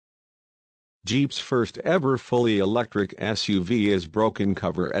Jeep's first ever fully electric SUV is broken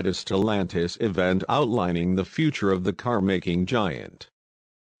cover at a Stellantis event outlining the future of the car-making giant.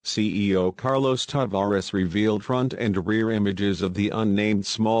 CEO Carlos Tavares revealed front and rear images of the unnamed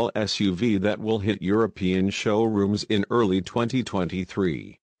small SUV that will hit European showrooms in early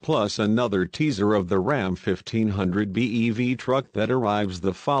 2023, plus another teaser of the Ram 1500 BEV truck that arrives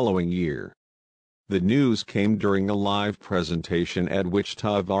the following year. The news came during a live presentation at which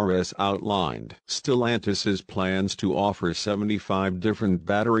Tavares outlined Stellantis' plans to offer 75 different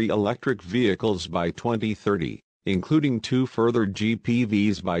battery electric vehicles by 2030, including 2 further Jeep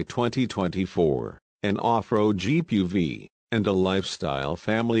EVs by 2024, an off-road Jeep UV, and a lifestyle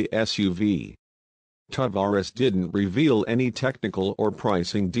family SUV. Tavares didn't reveal any technical or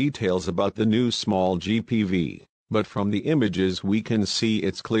pricing details about the new small Jeep EV, but from the images we can see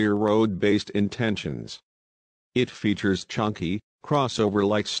its clear road-based intentions. It features chunky,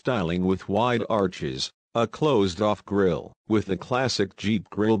 crossover-like styling with wide arches, a closed-off grille with the classic Jeep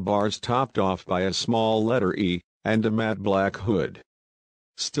grille bars topped off by a small letter E, and a matte black hood.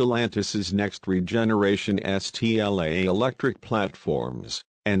 Stellantis' next-generation STLA electric platforms,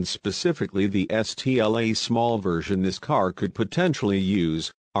 and specifically the STLA small version this car could potentially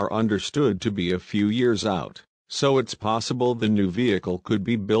use, are understood to be a few years out. So it's possible the new vehicle could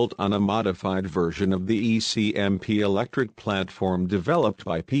be built on a modified version of the ECMP electric platform developed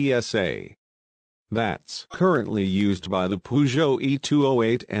by PSA. That's currently used by the Peugeot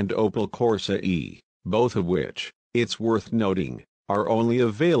E208 and Opel Corsa E, both of which, it's worth noting, are only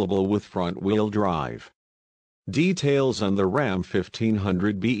available with front-wheel drive. Details on the Ram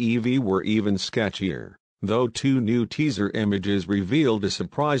 1500 BEV were even sketchier, though 2 new teaser images revealed a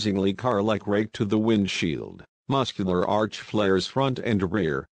surprisingly car-like rake to the windshield, muscular arch flares front and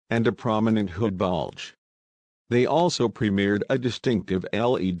rear, and a prominent hood bulge. They also premiered a distinctive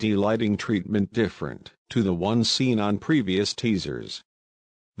LED lighting treatment different to the one seen on previous teasers.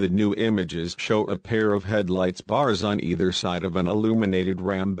 The new images show a pair of headlights bars on either side of an illuminated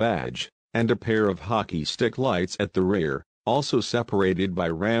Ram badge, and a pair of hockey stick lights at the rear, also separated by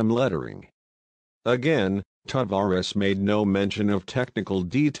Ram lettering. Again, Tavares made no mention of technical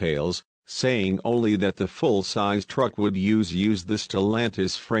details, saying only that the full-size truck would use the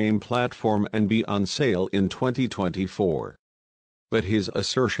Stellantis frame platform and be on sale in 2024. But his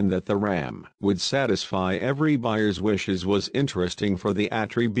assertion that the Ram would satisfy every buyer's wishes was interesting for the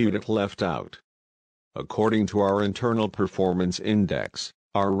attribute it left out. According to our internal performance index,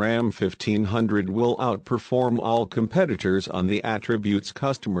 our Ram 1500 will outperform all competitors on the attributes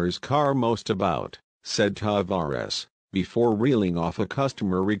customers care most about, said Tavares, before reeling off a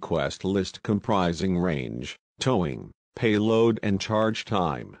customer request list comprising range, towing, payload and charge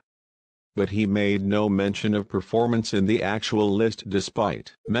time. But he made no mention of performance in the actual list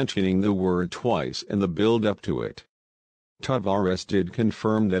despite mentioning the word twice in the build-up to it. Tavares did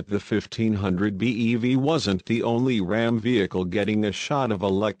confirm that the 1500 BEV wasn't the only Ram vehicle getting a shot of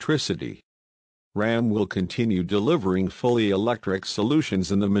electricity. Ram will continue delivering fully electric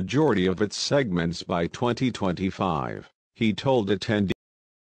solutions in the majority of its segments by 2025, he told attendees.